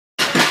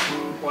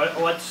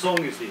What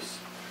song is this?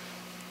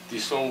 The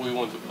song we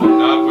want to play.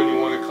 Not when you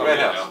want to come Red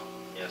in House. now.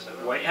 Yes,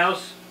 White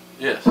House?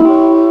 Yes.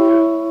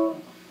 Okay.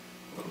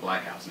 The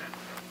Black House now.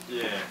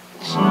 Yeah.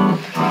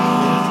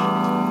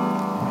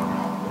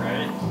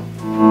 Right.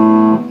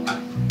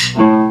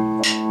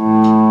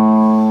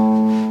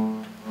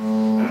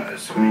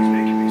 This one is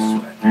making me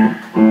sweat.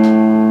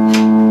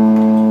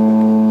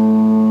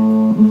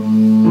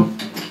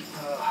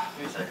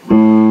 Wait a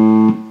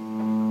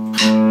second.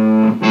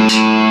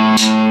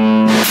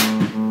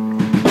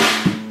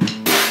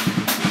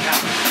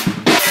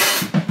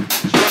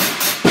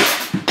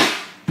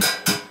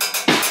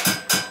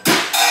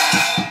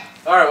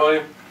 All right,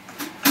 William.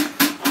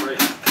 Great.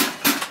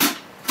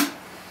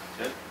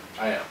 Good.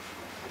 I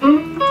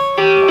am.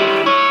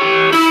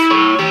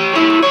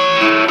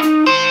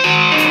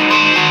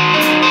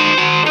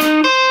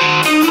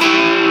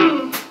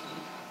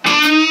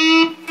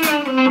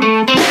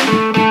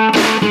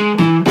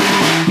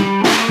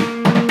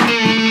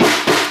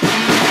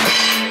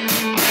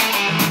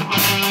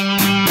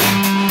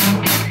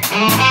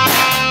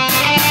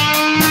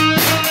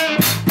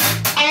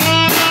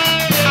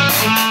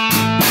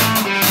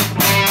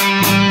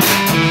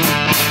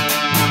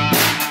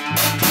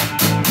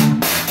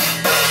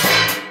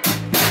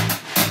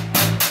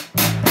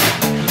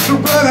 The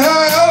red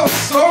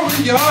house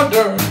over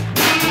yonder,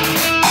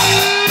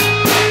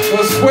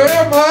 that's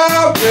where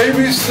my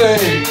baby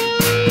stays.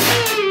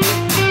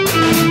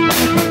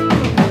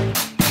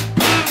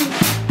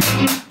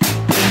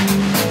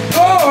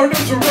 Lord,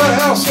 there's a red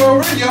house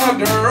over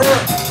yonder,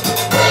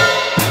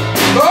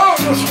 Lord,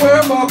 that's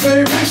where my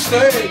baby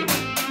stays.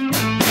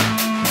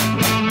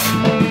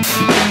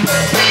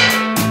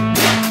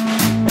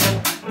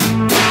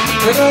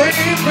 And I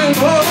ain't been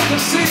home to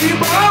see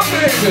my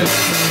baby.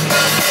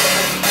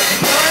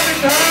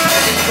 99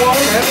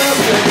 won't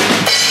happen.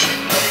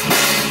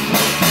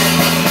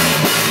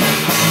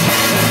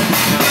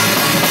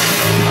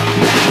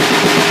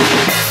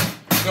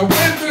 Now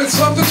wait a minute,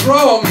 something's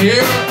wrong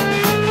here.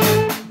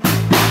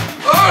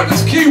 Oh,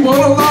 this key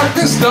won't unlock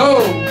this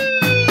door.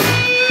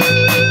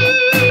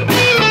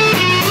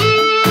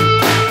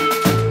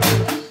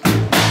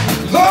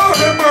 Lord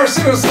have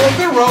mercy, there's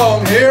something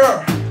wrong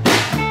here.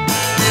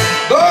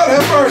 Lord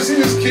have mercy,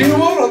 this key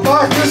won't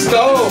unlock this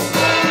door.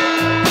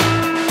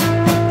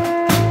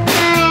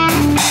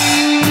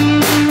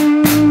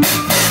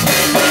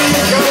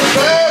 Got a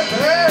bad,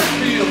 bad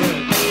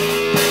feeling.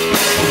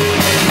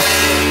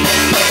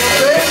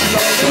 Baby,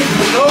 don't need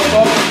me no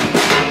more.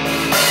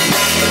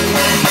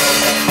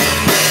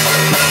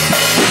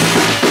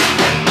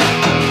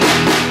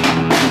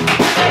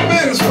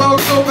 May as well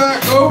go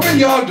back over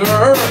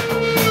yonder.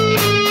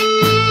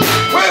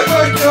 Way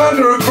back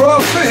yonder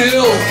across the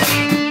hill.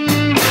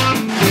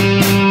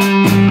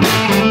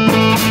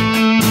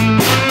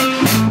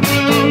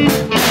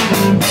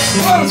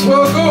 Might as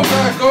well go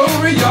back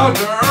over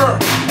yonder.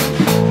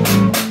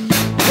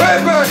 Way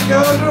back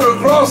yonder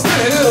across the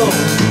hill.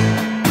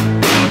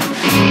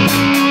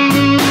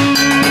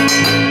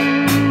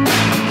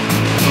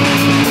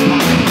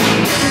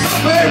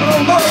 Baby,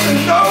 don't love me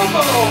no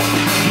more.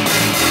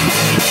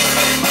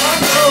 I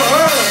know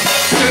her,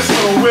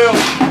 Sister Will.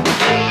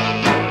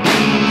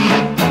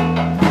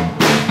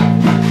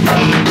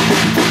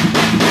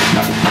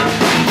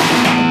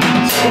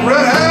 It's the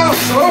red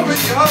house over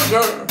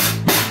yonder.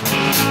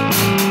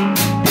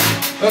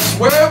 That's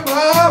where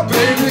my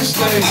baby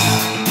stays.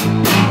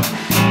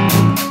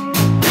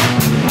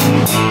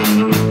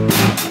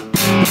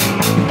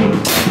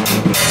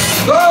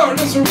 Lord,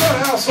 there's a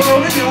red house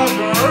over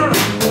yonder.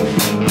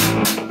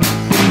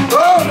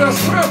 Lord,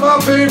 that's where my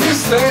baby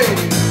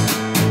stays.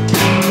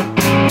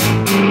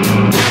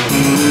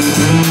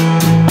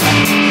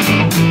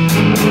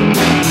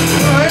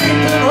 I ain't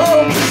been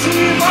home to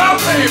see my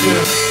baby.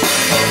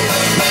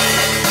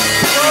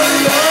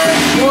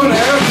 99 one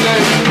half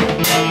day.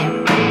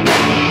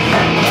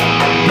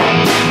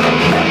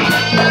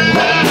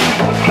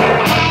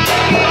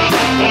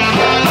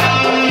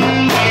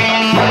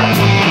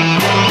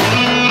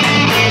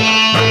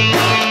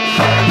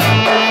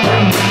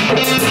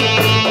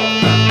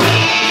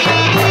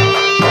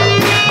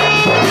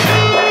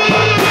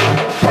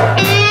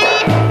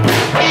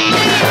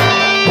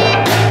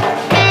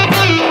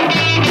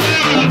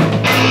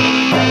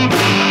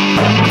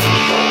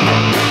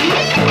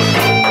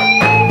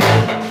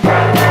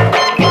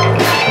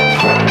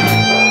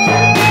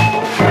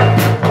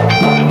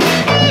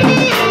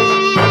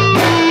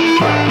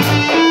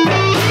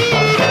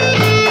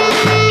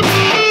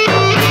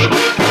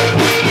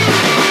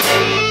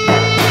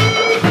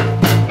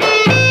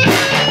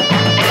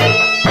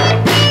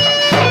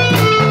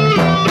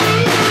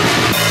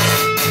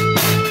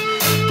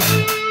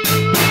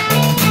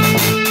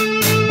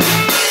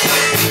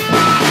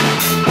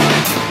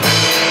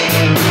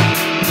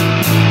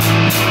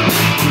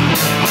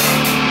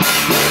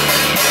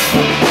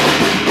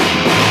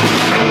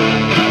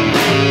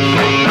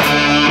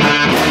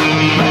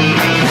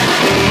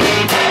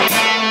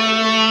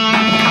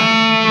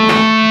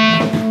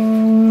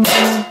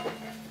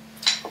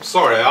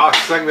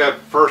 sang that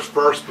first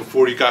verse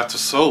before you got to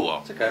solo.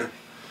 It's okay.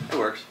 It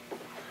works.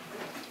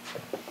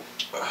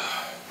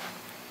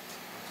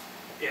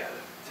 Yeah,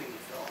 the thing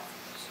fell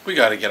off. We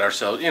got to get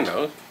ourselves, you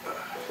know.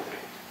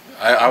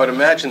 I would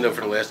imagine though for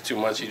the last 2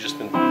 months you've just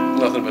been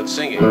nothing but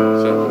singing,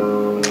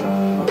 so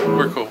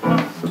we're cool.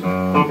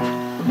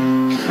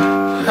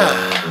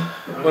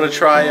 Want to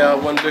try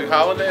One Big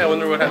Holiday? I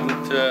wonder what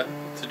happened to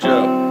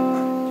Joe.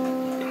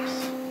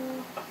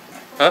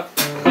 Huh?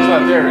 He's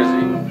not there, is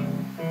he?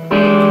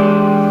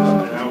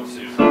 Out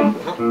soon.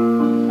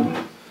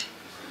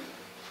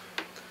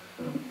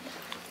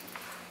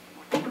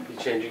 You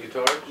changing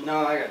guitars?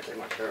 No, I gotta take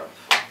my shirt off.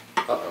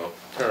 Uh-oh.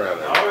 Turn around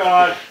there. Oh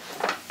God.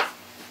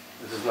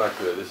 This is not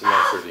good. This is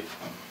not pretty.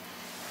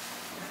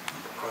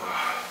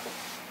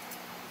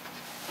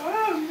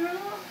 Oh no.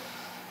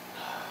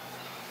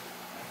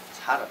 It's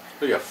hot up here.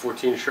 We got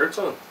 14 shirts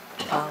on.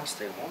 I'll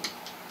stay warm.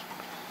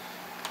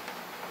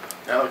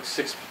 Alex,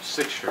 six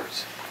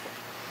shirts.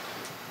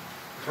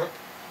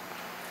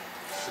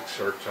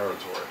 6-shirt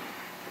territory.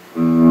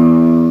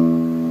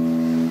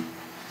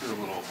 There's a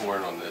little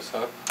horn on this,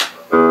 huh?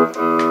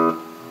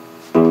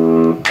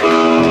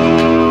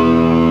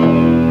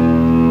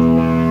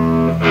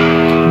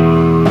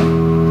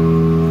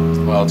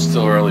 Well, it's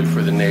still early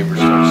for the neighbors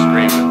to start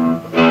screaming.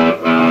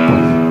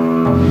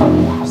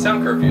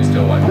 Sound curfew is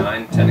still what,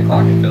 9, 10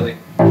 o'clock in Philly?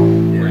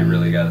 Where you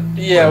really got it.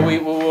 Yeah,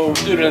 we'll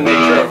due to the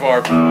nature of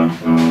our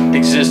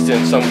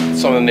existence, some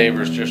of the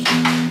neighbors just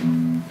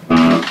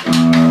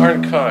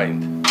aren't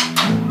kind.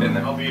 Been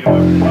there. I'll beat him up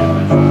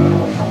eventually.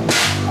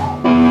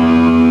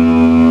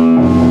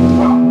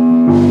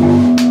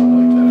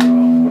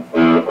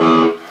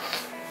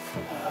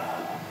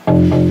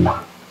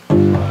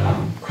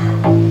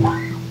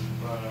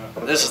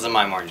 This is the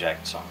My Morning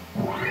Jacket song.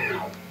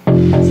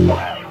 It's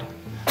loud.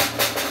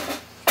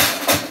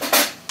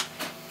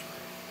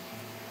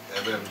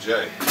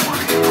 MMJ.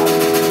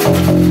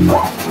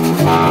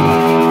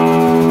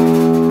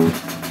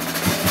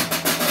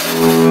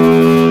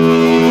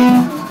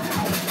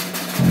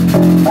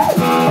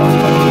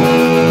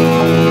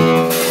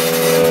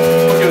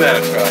 We'll give that a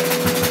try.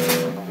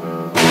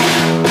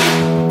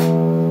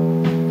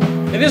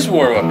 It is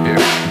warm up here.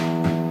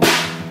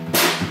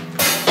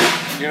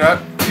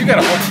 You got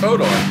a whole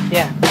coat on.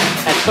 Yeah,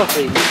 I'm so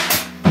freezing.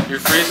 You're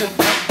freezing?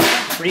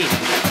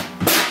 Freezing.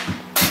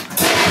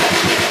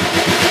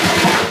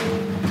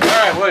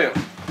 Alright, William.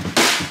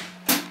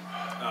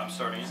 I'm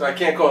starting. So I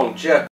can't call him Jeff.